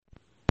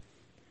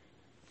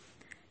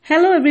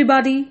Hello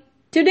everybody.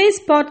 Today's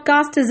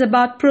podcast is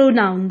about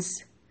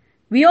pronouns.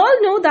 We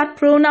all know that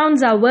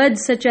pronouns are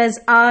words such as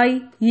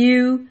I,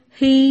 you,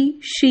 he,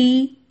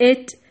 she,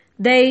 it,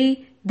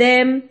 they,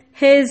 them,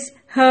 his,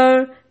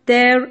 her,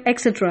 their,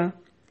 etc.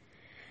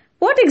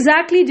 What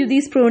exactly do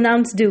these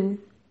pronouns do?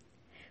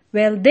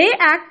 Well, they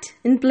act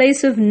in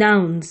place of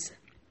nouns.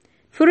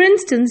 For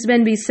instance,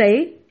 when we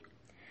say,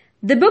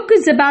 the book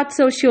is about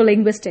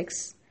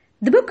sociolinguistics.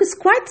 The book is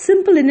quite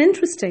simple and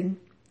interesting.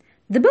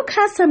 The book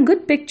has some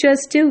good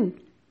pictures too.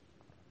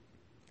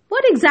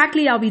 What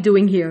exactly are we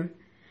doing here?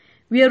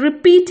 We are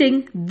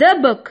repeating the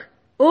book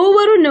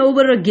over and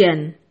over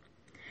again.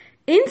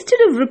 Instead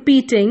of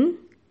repeating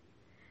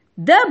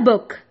the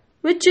book,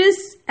 which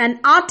is an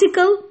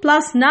article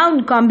plus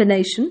noun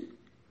combination,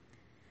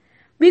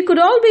 we could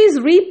always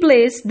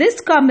replace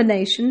this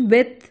combination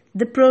with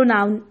the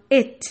pronoun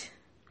it.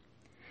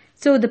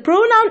 So the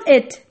pronoun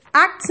it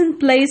acts in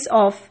place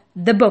of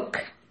the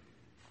book.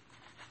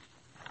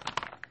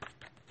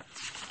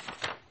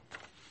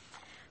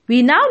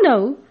 We now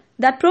know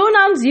that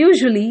pronouns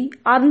usually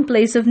are in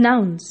place of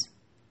nouns.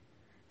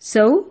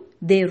 So,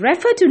 they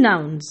refer to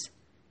nouns.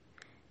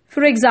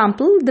 For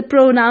example, the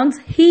pronouns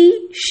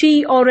he,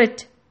 she or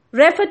it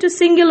refer to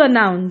singular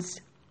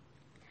nouns.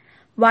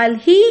 While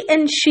he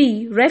and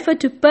she refer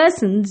to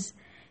persons,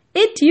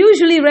 it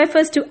usually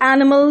refers to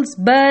animals,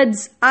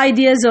 birds,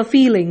 ideas or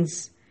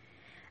feelings.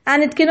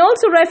 And it can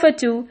also refer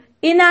to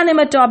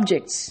inanimate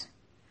objects.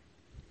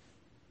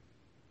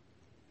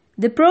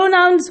 The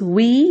pronouns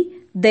we,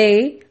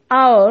 they,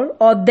 our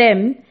or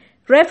them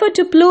refer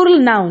to plural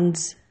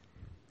nouns.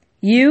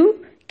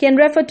 You can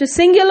refer to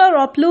singular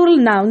or plural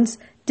nouns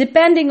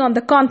depending on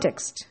the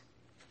context.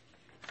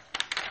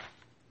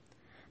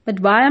 But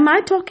why am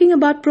I talking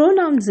about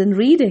pronouns in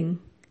reading?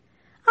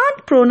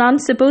 Aren't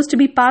pronouns supposed to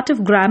be part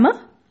of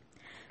grammar?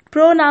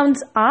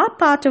 Pronouns are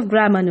part of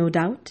grammar, no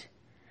doubt.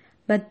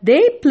 But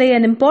they play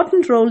an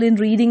important role in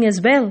reading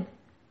as well.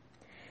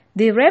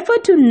 They refer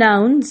to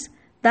nouns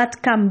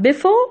that come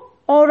before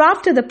or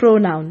after the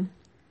pronoun.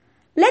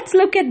 Let's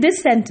look at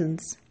this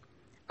sentence.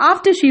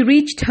 After she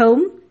reached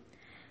home,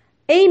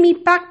 Amy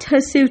packed her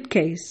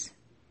suitcase.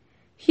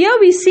 Here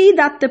we see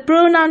that the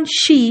pronoun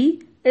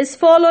she is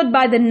followed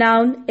by the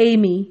noun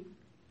Amy.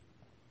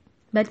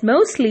 But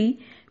mostly,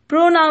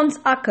 pronouns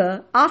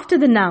occur after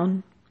the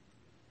noun.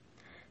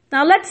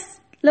 Now let's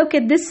look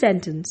at this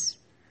sentence.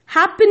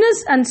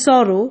 Happiness and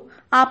sorrow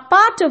are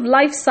part of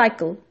life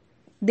cycle.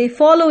 They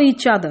follow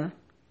each other.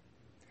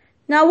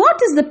 Now, what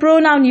is the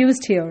pronoun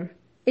used here?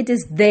 It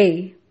is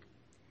they.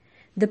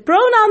 The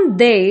pronoun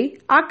they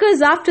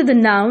occurs after the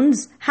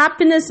nouns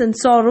happiness and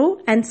sorrow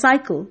and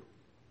cycle.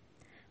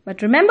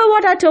 But remember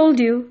what I told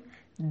you.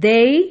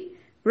 They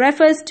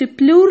refers to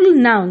plural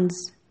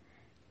nouns.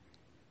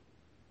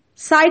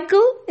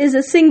 Cycle is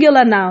a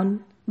singular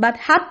noun, but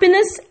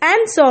happiness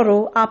and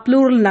sorrow are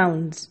plural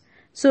nouns.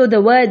 So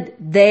the word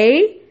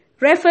they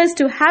refers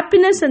to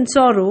happiness and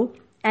sorrow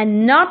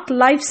and not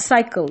life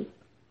cycle.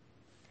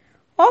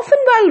 Often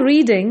while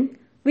reading,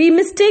 we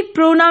mistake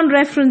pronoun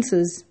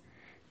references.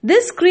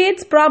 This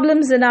creates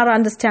problems in our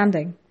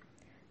understanding.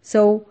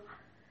 So,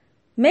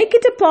 make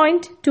it a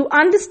point to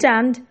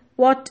understand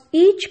what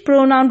each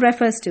pronoun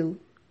refers to.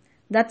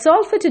 That's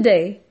all for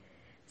today.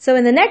 So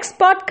in the next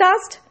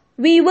podcast,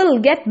 we will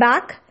get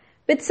back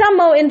with some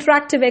more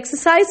interactive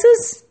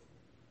exercises.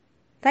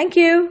 Thank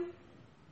you.